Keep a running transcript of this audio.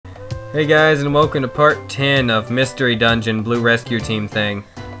Hey guys, and welcome to part 10 of Mystery Dungeon Blue Rescue Team thing.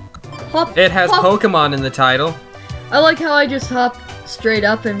 Hop, It has hop. Pokemon in the title. I like how I just hop straight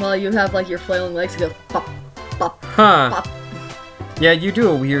up, and while you have like your flailing legs, it goes pop, pop, Huh. pop. Yeah, you do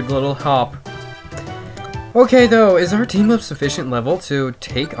a weird little hop. Okay though, is our team of sufficient level to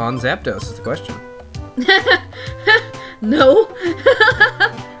take on Zapdos is the question. No.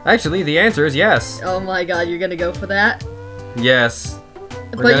 Actually, the answer is yes. Oh my god, you're gonna go for that? Yes.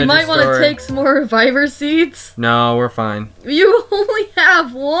 We're But you gonna might want to destroy- take some more reviver seeds. No, we're fine. You only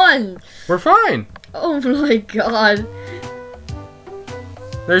have one. We're fine. Oh my god.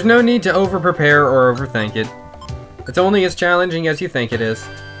 There's no need to over-prepare or overthink it. It's only as challenging as you think it is.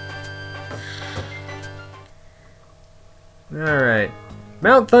 Alright.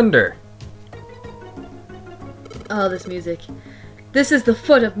 Mount Thunder. Oh, this music. This is the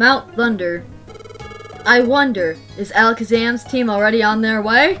foot of Mount Thunder. I wonder, is Alakazam's team already on their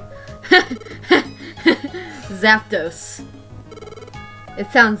way? Zapdos. It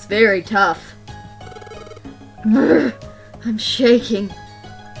sounds very tough. Brr, I'm shaking.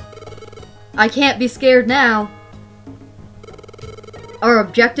 I can't be scared now. Our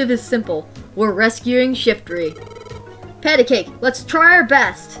objective is simple. We're rescuing Shiftry. Pattycake, let's try our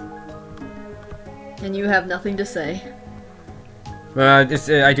best. And you have nothing to say.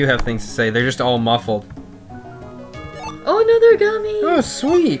 I do have things to say. They're just all muffled. Oh, another gummy! Oh,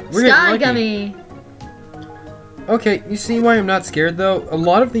 sweet! We're Sky getting lucky. gummy! Okay, you see why I'm not scared, though? A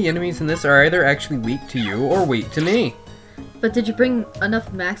lot of the enemies in this are either actually weak to you or weak to me. But did you bring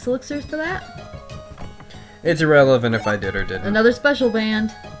enough max elixirs for that? It's irrelevant if I did or didn't. Another special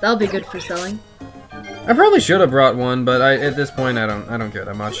band. That'll be good for selling. I probably should have brought one, but at this point I don't care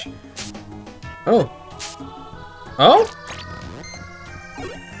that much. Oh. Oh?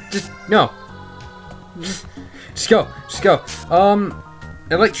 No. Just go. Just go.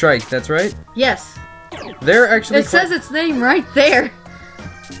 Electrike, that's right? Yes. They're actually It says its name right there.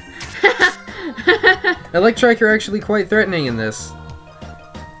 Electrike are actually quite threatening in this.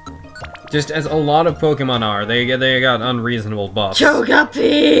 Just as a lot of Pokemon are. They got unreasonable buffs.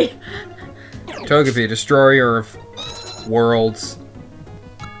 Chogepi! Togepi, Destroyer of Worlds.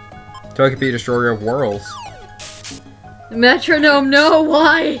 Togepi, Destroyer of Worlds. Metronome, no,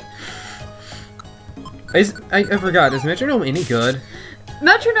 why? I forgot, is Metronome any good?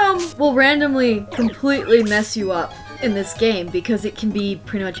 Metronome will randomly completely mess you up in this game because it can be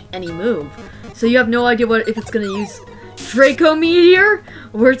pretty much any move. So you have no idea if it's gonna use Draco Meteor,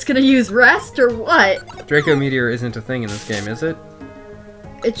 or it's gonna use Rest, or what. Draco Meteor isn't a thing in this game, is it?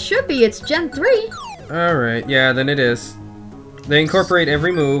 It should be, it's Gen 3. Alright, yeah, then it is. They incorporate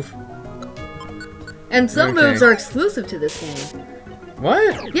every move. And some Okay. moves are exclusive to this game.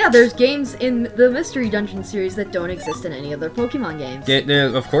 What? Yeah, there's games in the Mystery Dungeon series that don't exist in any other Pokemon games.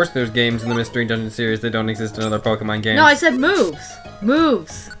 Of course there's games in the Mystery Dungeon series that don't exist in other Pokemon games. No, I said moves.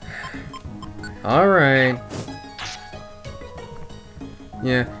 Moves. Alright.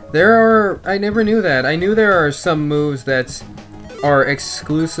 Yeah, there are... I never knew that. I knew there are some moves that are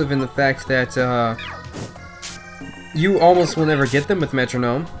exclusive in the fact that, you almost will never get them with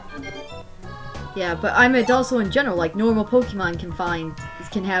Metronome. Yeah, but I meant also in general, like normal Pokemon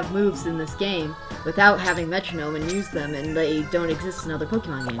can have moves in this game without having Metronome and use them, and they don't exist in other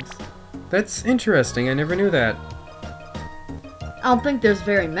Pokemon games. That's interesting, I never knew that. I don't think there's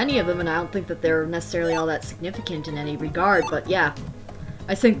very many of them, and I don't think that they're necessarily all that significant in any regard, but yeah.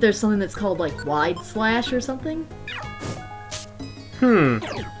 I think there's something that's called, like, Wide Slash or something.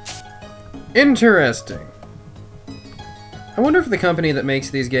 Interesting. I wonder if the company that makes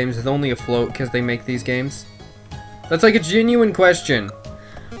these games is only afloat because they make these games. That's like a genuine question.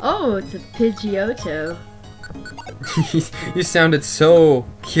 Oh, it's a Pidgeotto. You sounded so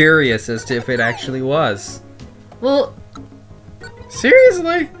curious as to if it actually was. Well,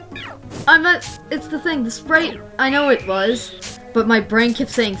 Seriously? it's the thing, the sprite, I know it was, but my brain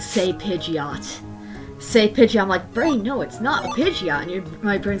kept saying, say Pidgeot. Say Pidgeot. I'm like, brain, no, it's not a Pidgeot. And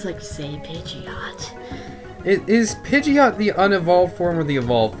my brain's like, say Pidgeot. Is Pidgeot the unevolved form or the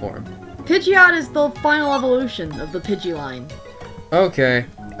evolved form? Pidgeot is the final evolution of the Pidgeline. Okay.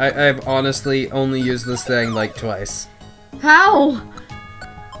 I've honestly only used this thing like twice. How?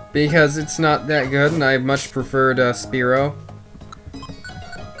 Because it's not that good and I much preferred Spearow.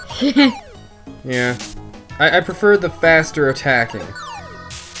 Yeah. I prefer the faster attacking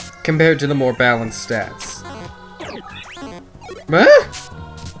compared to the more balanced stats. Huh?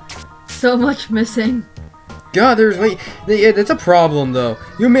 So much missing. God, it's a problem though.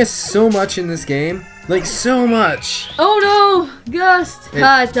 You miss so much in this game. Like, so much! Oh no! Gust!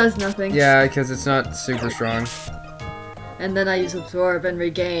 It does nothing. Yeah, because it's not super strong. And then I use Absorb and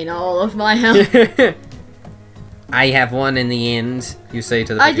regain all of my health. I have won in the end, you say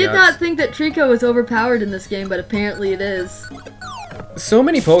to the I did not think that Trico was overpowered in this game, but apparently it is. So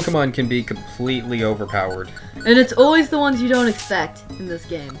many Pokemon can be completely overpowered. And it's always the ones you don't expect in this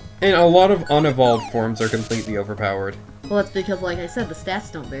game. And a lot of unevolved forms are completely overpowered. Well, that's because, like I said, the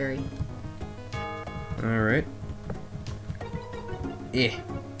stats don't vary. Alright. Eh.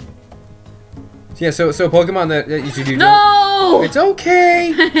 Yeah, so Pokemon that you should do. No! It's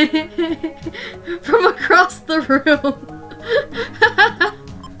okay! From across the room.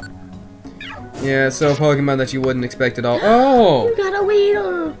 Yeah, so Pokemon that you wouldn't expect at all. Oh! You got a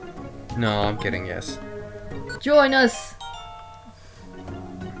Weedle! No, I'm kidding, yes. Join us!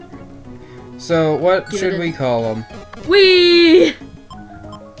 So, what should we call them? Wee!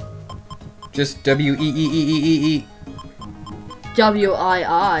 Just W-E-E-E-E-E-E.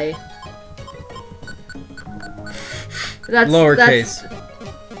 W-I-I. That's lowercase.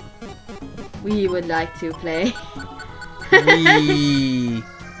 We would like to play. Wee.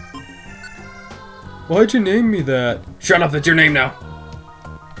 Why'd you name me that? Shut up, that's your name now.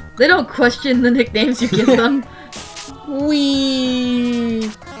 They don't question the nicknames you give them.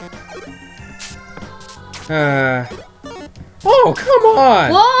 Wee. Oh, come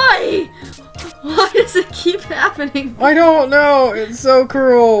on! Why? Why does it keep happening? I don't know. It's so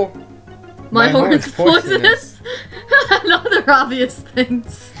cruel. My horn's poisonous. And other obvious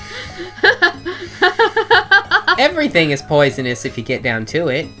things. Everything is poisonous if you get down to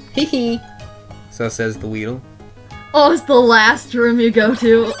it. Hee hee. So says the Weedle. Oh, it's the last room you go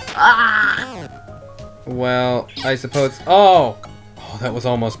to. Ah! Well, I suppose. Oh, that was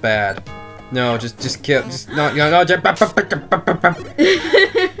almost bad. No, just kill. Just not. No.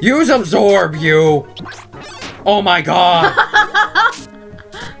 Use Absorb, you. Oh my god.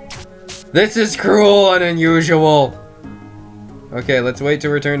 This is cruel and unusual. Okay, let's wait to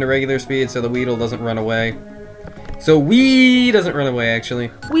return to regular speed so the Weedle doesn't run away. So Wee doesn't run away, actually.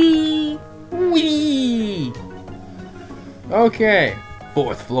 Wee. Wee. Okay,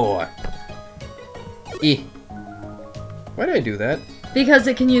 4th floor. E. Why did I do that? Because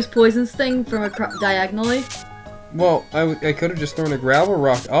it can use Poison Sting from diagonally. Well, I could have just thrown a gravel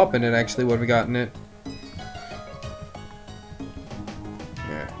rock up and it actually would have gotten it.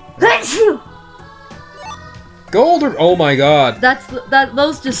 Yeah. Gold or oh my god.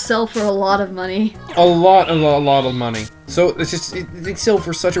 Those just sell for a lot of money. A lot of money. So it's just they sell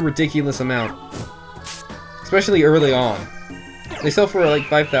for such a ridiculous amount. Especially early on. They sell for like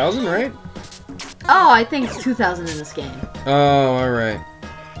 5,000, right? Oh, I think it's 2,000 in this game. Oh, alright.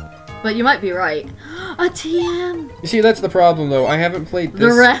 But you might be right. A TM! You see, that's the problem though. I haven't played this.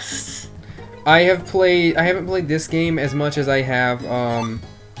 The rest. I haven't played this game as much as I have,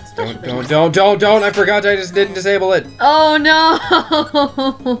 Don't, I forgot I just didn't disable it. Oh no!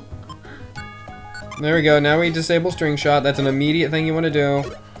 There we go, now we disable String Shot. That's an immediate thing you want to do.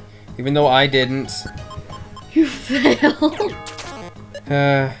 Even though I didn't. You failed.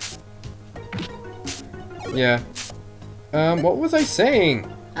 Yeah. What was I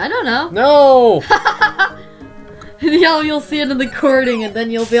saying? I don't know. No! Yeah, you'll see it in the recording and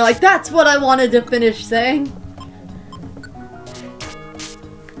then you'll be like, that's what I wanted to finish saying.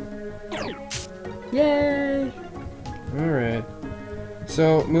 Yay! Alright.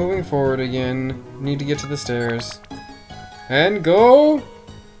 So, moving forward again, need to get to the stairs. And go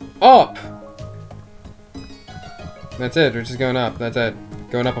up! That's it, we're just going up, that's it.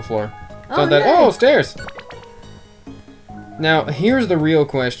 Going up a floor. Oh, oh, stairs! Now, here's the real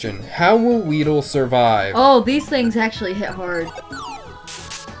question. How will Weedle survive? Oh, these things actually hit hard.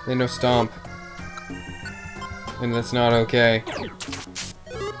 They know Stomp. And that's not okay.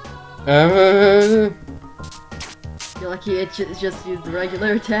 You're lucky it just used the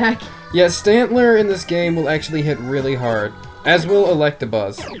regular attack. Yeah, Stantler in this game will actually hit really hard. As will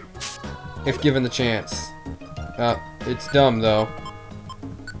Electabuzz. If given the chance. It's dumb, though.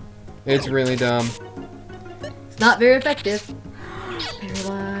 It's really dumb. It's not very effective.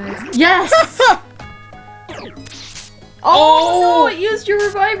 Paralyzed. Yes! Oh, no, it used your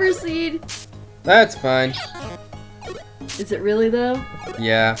Reviver Seed! That's fine. Is it really, though?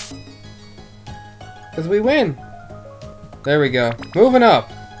 Yeah. Because we win. There we go. Moving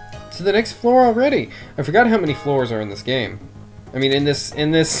up to the next floor already. I forgot how many floors are in this game. I mean, in this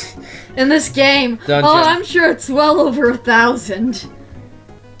in this game. Dungeon. Oh, I'm sure it's well over 1,000.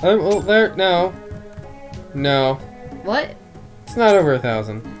 Well, there. No. No. What? It's not over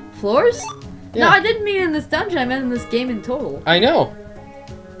 1,000. Floors? Yeah. No, I didn't mean in this dungeon. I meant in this game in total. I know.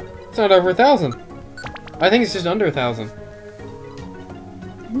 It's not over 1,000. I think it's just under 1,000.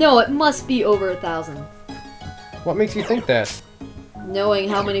 No, it must be over 1,000. What makes you think that? Knowing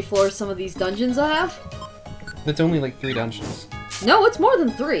how many floors some of these dungeons have? That's only like 3 dungeons. No, it's more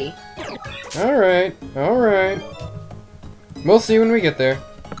than 3. Alright, alright. We'll see when we get there.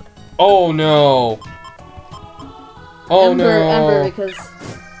 Oh no! Oh no! Ember, because...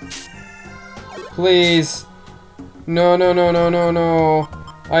 Please! No, no, no, no, no, no.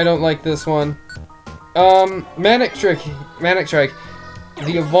 I don't like this one. Manic Strike.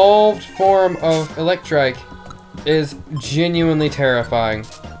 The evolved form of Electrike is genuinely terrifying.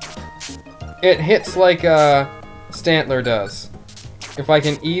 It hits like Stantler does. If I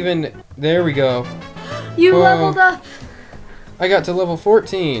can even... There we go. You leveled up! I got to level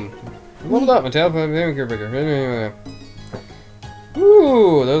 14. Leveled up. Bigger.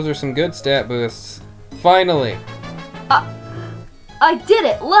 Ooh, those are some good stat boosts. Finally. I did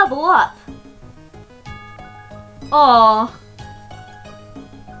it! Level up! Aww.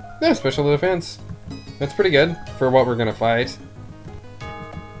 Yeah, special defense. That's pretty good for what we're gonna fight.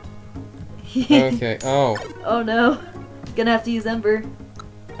 Okay, oh. Oh no. Gonna have to use Ember.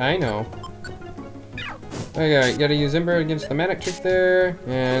 I know. Okay, gotta use Ember against the Manic Trick there,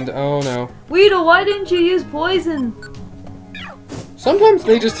 and oh no. Weedle, why didn't you use poison? Sometimes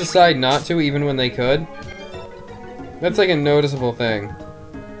they just decide not to, even when they could. That's like a noticeable thing.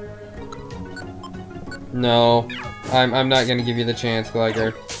 No, I'm not gonna give you the chance,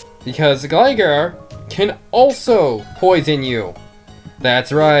 Gligar. Because Gligar can also poison you.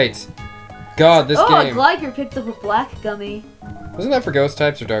 That's right. God, this game... Oh, Gligar picked up a black gummy. Wasn't that for ghost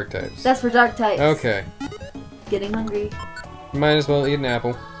types or dark types? That's for dark types. Okay. Getting hungry. Might as well eat an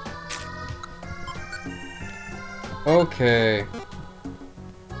apple. Okay.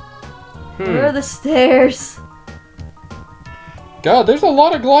 Where are the stairs? God, there's a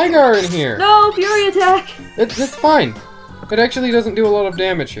lot of Gligar in here! No, Fury Attack! It's fine. It actually doesn't do a lot of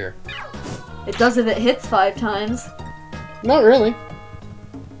damage here. It does if it hits 5 times. Not really.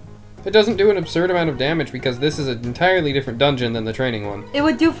 It doesn't do an absurd amount of damage because this is an entirely different dungeon than the training one. It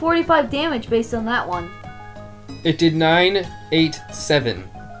would do 45 damage based on that one. It did 9, 8, 7.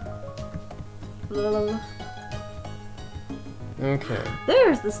 Okay.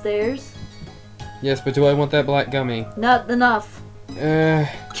 There's the stairs. Yes, but do I want that black gummy? Not enough. On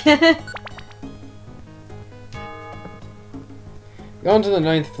to the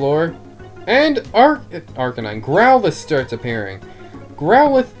 9th floor. And Arcanine. Growlithe starts appearing.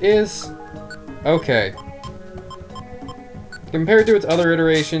 Growlithe is... okay. Compared to its other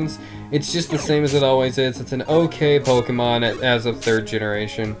iterations, it's just the same as it always is. It's an okay Pokemon as of 3rd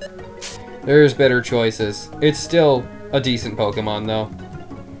generation. There's better choices. It's still a decent Pokemon, though.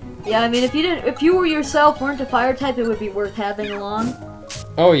 Yeah, I mean, if you were yourself weren't a fire type, it would be worth having along.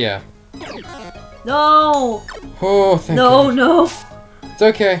 Oh, yeah. No! Oh, thank God. No! It's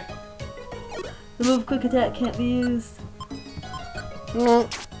okay. The move quick attack can't be used. No.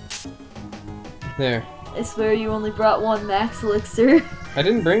 There. I swear you only brought 1 max elixir. I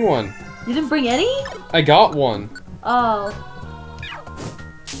didn't bring one. You didn't bring any? I got one. Oh.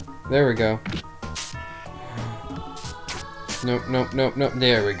 There we go. Nope, nope, nope, nope.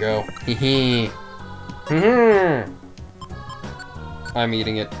 There we go. Hee I'm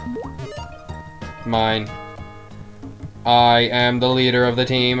eating it. Mine. I am the leader of the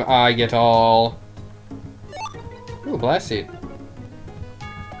team. I get all. Ooh, Blast Seed.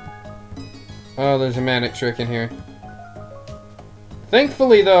 Oh, there's a Manic Trick in here.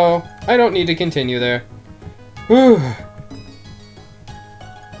 Thankfully, though, I don't need to continue there. Whew.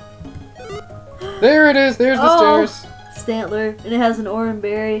 There it is. There's the stairs. Stantler, and it has an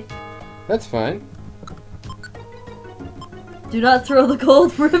Oranberry. That's fine. Do not throw the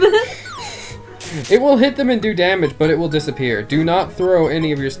gold ribbon. It will hit them and do damage, but it will disappear. Do not throw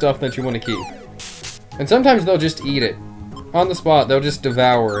any of your stuff that you want to keep. And sometimes they'll just eat it. On the spot, they'll just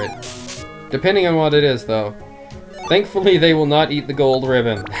devour it. Depending on what it is, though. Thankfully, they will not eat the gold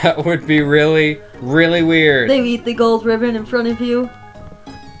ribbon. That would be really, really weird. They eat the gold ribbon in front of you.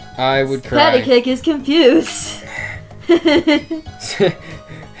 I would cry. Pattycake is confused.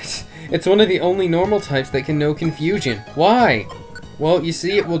 It's one of the only normal types that can know confusion. Why? Well, you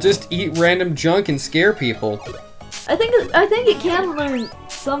see, it will just eat random junk and scare people. I think it can learn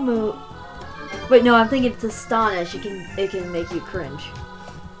some move. Wait, no, I'm thinking it's Astonish. It can make you cringe.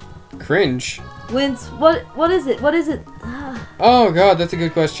 Cringe? Wince, what is it? What is it? Oh god, that's a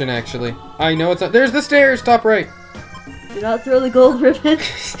good question, actually. I know it's not. There's the stairs, top right. Do not throw the gold ribbon.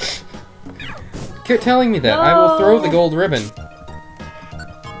 Quit telling me that. No. I will throw the gold ribbon.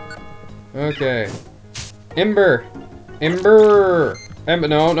 Okay. Ember. Ember. Ember.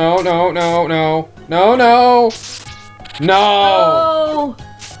 No, no, no, no, no. No, no. No. No.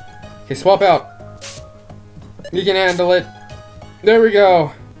 Okay, swap out. You can handle it. There we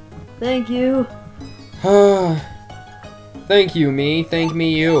go. Thank you. Thank you, me. Thank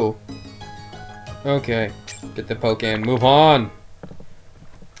me, you. Okay. Get the Pokemon. Move on.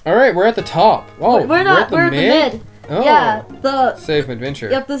 Alright, we're at the top. Oh, we're not. We're at the mid. Oh. Yeah, the... Save adventure.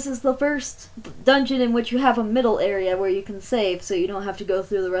 Yep, this is the first dungeon in which you have a middle area where you can save, so you don't have to go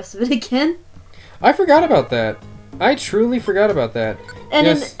through the rest of it again. I forgot about that. I truly forgot about that. And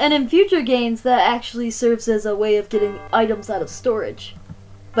yes. in future games, that actually serves as a way of getting items out of storage.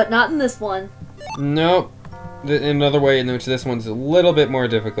 But not in this one. Nope. Another way in which this one's a little bit more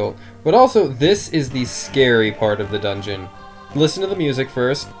difficult. But also, this is the scary part of the dungeon. Listen to the music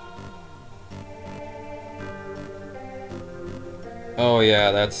first. Oh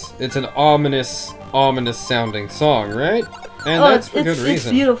yeah, it's an ominous sounding song, right? And that's for good reason.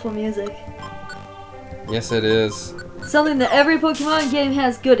 It's beautiful music. Yes, it is. Something that every Pokemon game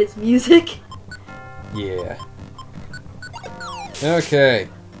has good is music. Yeah. Okay.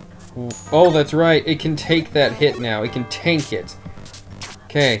 Oh, that's right. It can take that hit now. It can tank it.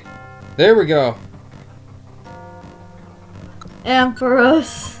 Okay. There we go.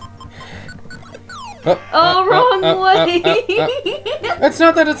 Ampharos. Wrong way! That's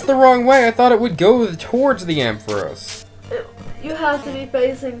not that it's the wrong way. I thought it would go towards the Ampharos. You have to be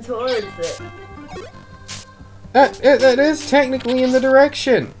facing towards it. That is technically in the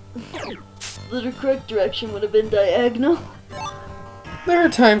direction. The correct direction would have been diagonal. There are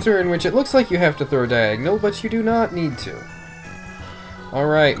times in which it looks like you have to throw diagonal, but you do not need to.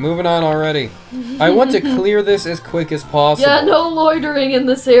 Alright, moving on already. I want to clear this as quick as possible. Yeah, no loitering in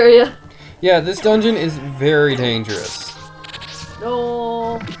this area. Yeah, this dungeon is very dangerous.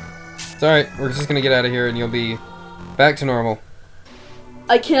 No. It's alright, we're just gonna get out of here and you'll be back to normal.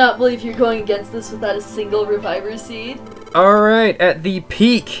 I cannot believe you're going against this without a single Reviver Seed. Alright, at the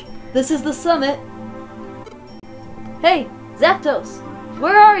peak. This is the summit. Hey, Zapdos,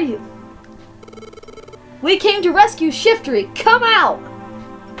 where are you? We came to rescue Shiftry. Come out!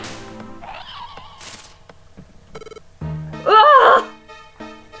 Ah!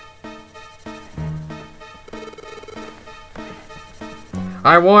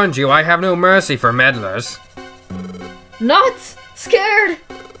 I warned you, I have no mercy for meddlers. Not scared!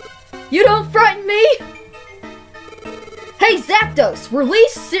 You don't frighten me! Hey Zapdos,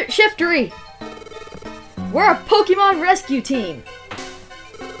 release Shiftry! We're a Pokemon rescue team!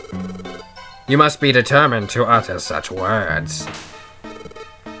 You must be determined to utter such words.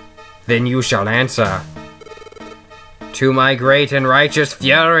 Then you shall answer. To my great and righteous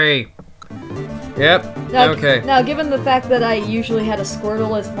fury! Yep, Now, okay. Now, given the fact that I usually had a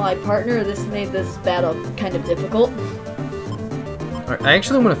Squirtle as my partner, this made this battle kind of difficult. Right, I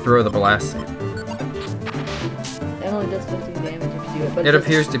actually want to throw the blast seed. It only does 15 damage if you do it, but It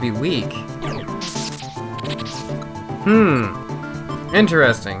appears to be weak.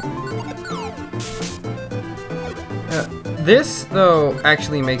 Interesting. This, though,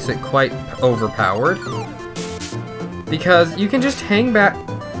 actually makes it quite overpowered. Because you can just hang back...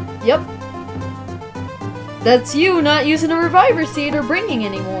 Yep. That's you not using a Reviver Seed or bringing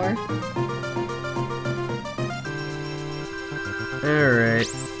anymore. Alright.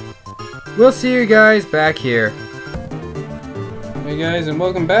 We'll see you guys back here. Hey guys, and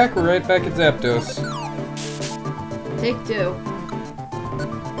welcome back. We're right back at Zapdos. Take two.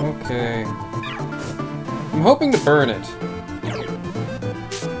 Okay. I'm hoping to burn it.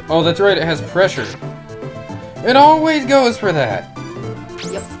 Oh, that's right, it has pressure. It always goes for that.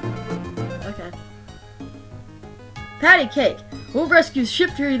 Yep. Okay. Patty Cake, we'll rescue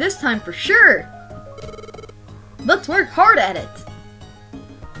Shiftry this time for sure. Let's work hard at it.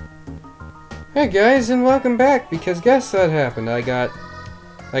 Hey guys, and welcome back, because guess what happened? I got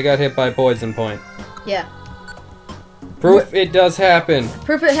hit by Poison Point. Yeah. Proof it does happen.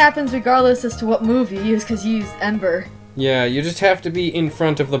 Proof it happens regardless as to what move you use, because you used Ember. Yeah, you just have to be in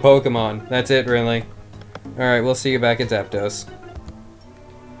front of the Pokemon. That's it, really. Alright, we'll see you back at Zapdos.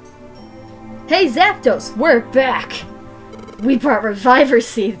 Hey Zapdos, we're back! We brought Reviver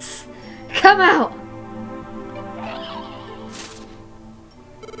Seeds. Come out!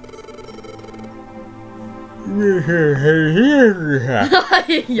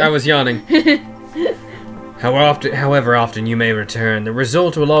 I was yawning. However often you may return, the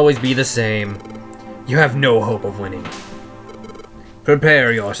result will always be the same. You have no hope of winning.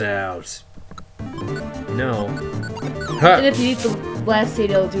 Prepare yourselves. No. And if you eat the Blast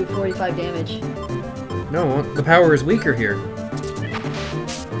Seed, it'll do 45 damage. No, the power is weaker here.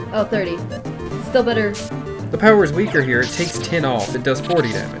 Oh, 30. Still better. The power is weaker here. It takes 10 off. It does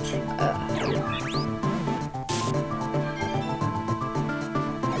 40 damage.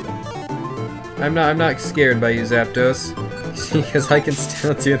 I'm not scared by you, Zapdos. Because I can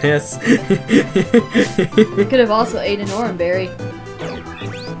still do this. You could have also ate an Oranberry.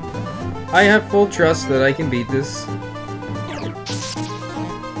 I have full trust that I can beat this.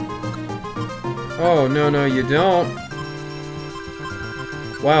 Oh, no, you don't.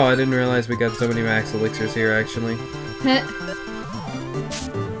 Wow, I didn't realize we got so many max elixirs here, actually.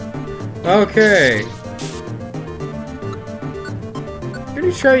 Okay. I'm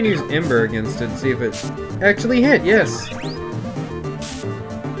gonna try and use Ember against it and see if it actually hit, yes.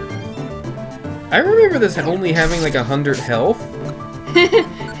 I remember this only having like 100 health.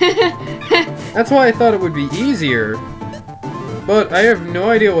 That's why I thought it would be easier. But I have no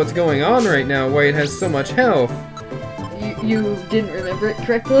idea what's going on right now, why it has so much health. You didn't remember it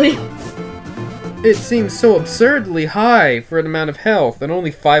correctly? It seems so absurdly high for an amount of health, and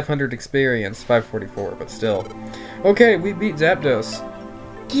only 500 experience. 544, but still. Okay, we beat Zapdos.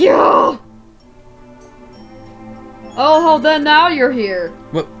 Yeah! Oh, then now you're here.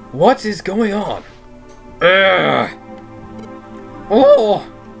 What is going on? Ugh. Oh!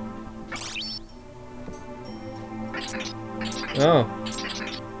 Oh.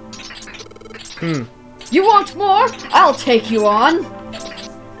 You want more? I'll take you on.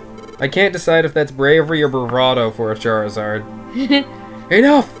 I can't decide if that's bravery or bravado for a Charizard.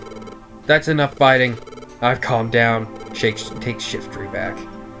 Enough! That's enough fighting. I've calmed down. Takes Shiftry back.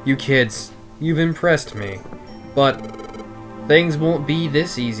 You kids, you've impressed me. But things won't be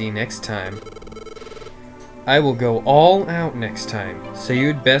this easy next time. I will go all out next time, so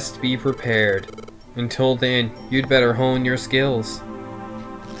you'd best be prepared. Until then, you'd better hone your skills.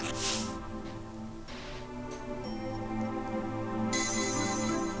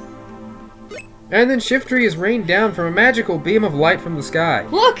 And then Shiftry is rained down from a magical beam of light from the sky.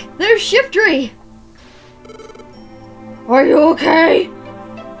 Look, there's Shiftry! Are you okay?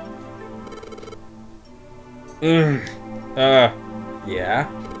 Yeah.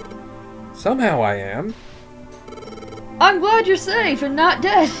 Somehow I am. I'm glad you're safe and not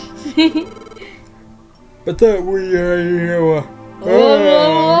dead. But that we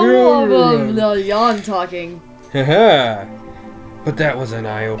No, yawn talking. Haha. But that was an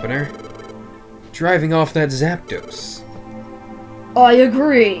eye-opener. Driving off that Zapdos. I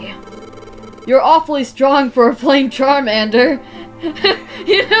agree. You're awfully strong for a plain Charmander.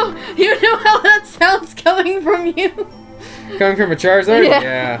 you know how that sounds coming from you? Coming from a Charizard?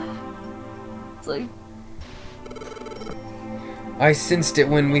 Yeah. It's like... I sensed it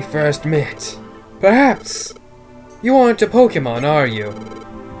when we first met. Perhaps. You aren't a Pokémon, are you?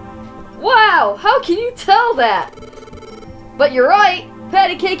 Wow, how can you tell that? But you're right,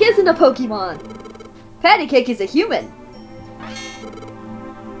 Patty Cake isn't a Pokémon. Patty Cake is a human.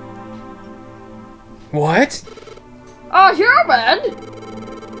 What? A human?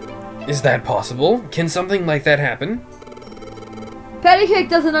 Is that possible? Can something like that happen? Patty Cake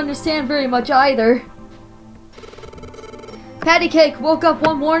doesn't understand very much either. Patty Cake woke up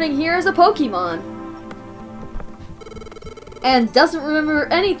one morning here as a Pokémon. And doesn't remember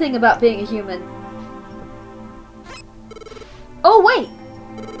anything about being a human. Oh wait!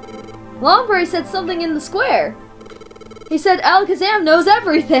 Longberry said something in the square. He said Alakazam knows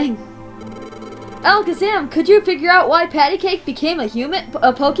everything. Alakazam, could you figure out why Patty Cake became a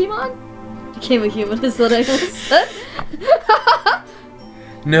Pokemon? Became a human is what I almost said.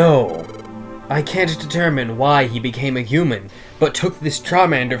 No. I can't determine why he became a human, but took this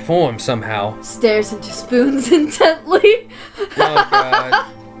Charmander form somehow. Stares into spoons intently. Oh god.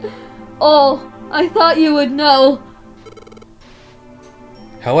 Oh, I thought you would know.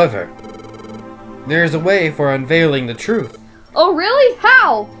 However, there's a way for unveiling the truth. Oh really?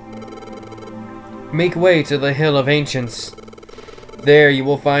 How? Make way to the Hill of Ancients. There you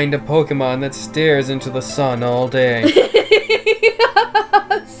will find a Pokemon that stares into the sun all day.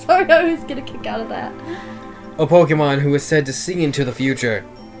 Sorry, I was gonna kick out of that. A Pokemon who is said to see into the future.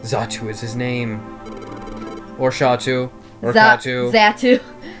 Xatu is his name. Or Shatu. Or Katu. Xatu.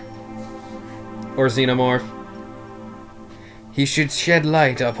 Or Xenomorph. He should shed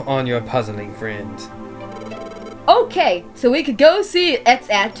light upon your puzzling friend. Okay, so we could go see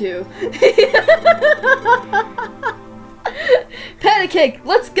Xatu. Patty Cake,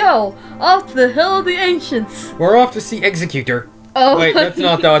 let's go! Off to the Hill of the Ancients. We're off to see Executor. Oh, wait, that's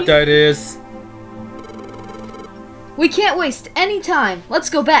not what that is. We can't waste any time. Let's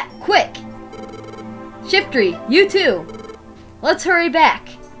go back, quick. Shiftry, you too. Let's hurry back.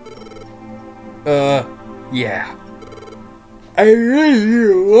 Yeah. I hate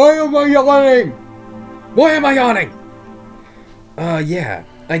you. Why am I yawning? Why am I yawning? Yeah.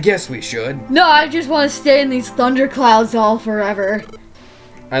 I guess we should. No, I just want to stay in these thunderclouds all forever.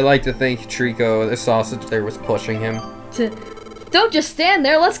 I like to think Trico, the sausage there, was pushing him. Don't just stand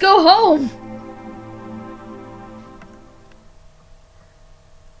there, let's go home!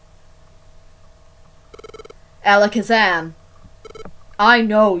 Alakazam, I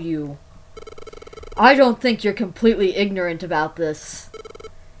know you. I don't think you're completely ignorant about this.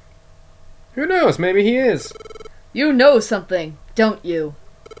 Who knows, maybe he is. You know something, don't you?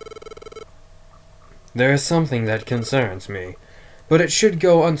 There is something that concerns me, but it should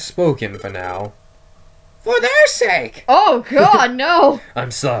go unspoken for now. For their sake! Oh god, no!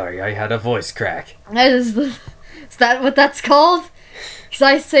 I'm sorry, I had a voice crack. Is that what that's called? Because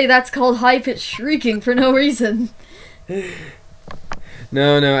I say that's called high-pitched shrieking for no reason.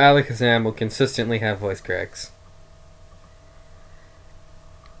 No, Alakazam will consistently have voice cracks.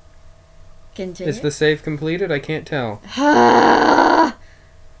 Continue. Is the save completed? I can't tell.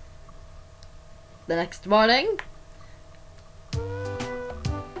 The next morning.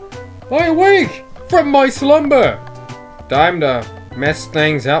 I awake from my slumber! Time to mess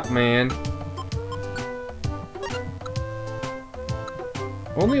things up, man.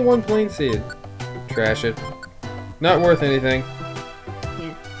 Only one plain seed. Trash it. Not worth anything.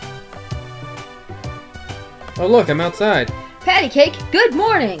 Yeah. Oh look, I'm outside. Patty Cake, good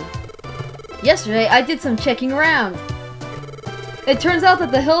morning! Yesterday, I did some checking around. It turns out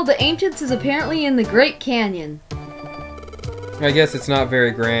that the Hill of the Ancients is apparently in the Great Canyon. I guess it's not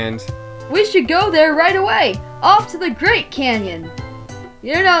very grand. We should go there right away! Off to the Great Canyon!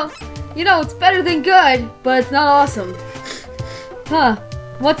 You know, it's better than good, but it's not awesome. Huh.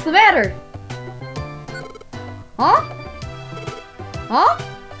 What's the matter? Huh? Huh?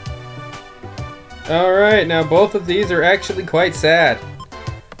 Alright, now both of these are actually quite sad.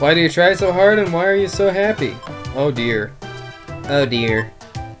 Why do you try so hard and why are you so happy? Oh dear. Oh dear.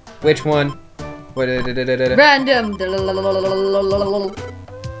 Which one? What? Random.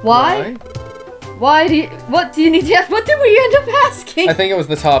 Why? Why do you? What do you need to ask? What did we end up asking? I think it was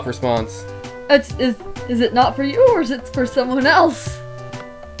the top response. Is it not for you or is it for someone else?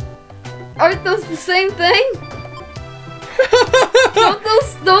 Aren't those the same thing?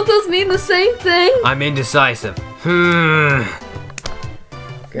 don't those mean the same thing? I'm indecisive.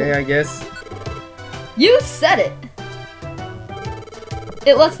 Okay, I guess. You said it.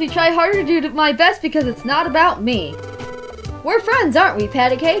 It lets me try harder to do my best because it's not about me. We're friends, aren't we,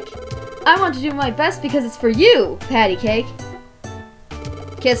 Patty Cake? I want to do my best because it's for you, Patty Cake.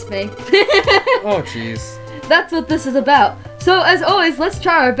 Kiss me. Oh, jeez. That's what this is about. So, as always, let's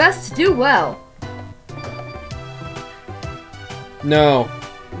try our best to do well. No.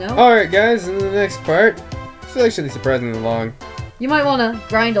 No? Alright, guys, in the next part, it's actually surprisingly long. You might want to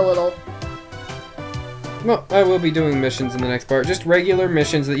grind a little. Well, I will be doing missions in the next part. Just regular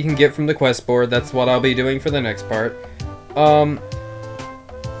missions that you can get from the quest board. That's what I'll be doing for the next part.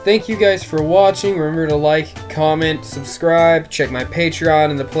 Thank you guys for watching. Remember to like, comment, subscribe. Check my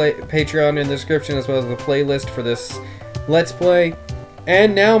Patreon in the Patreon in the description, as well as the playlist for this Let's Play.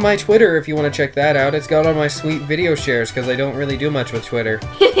 And now my Twitter, if you want to check that out. It's got all my sweet video shares, because I don't really do much with Twitter.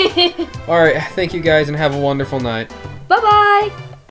 Alright, thank you guys, and have a wonderful night. Bye-bye!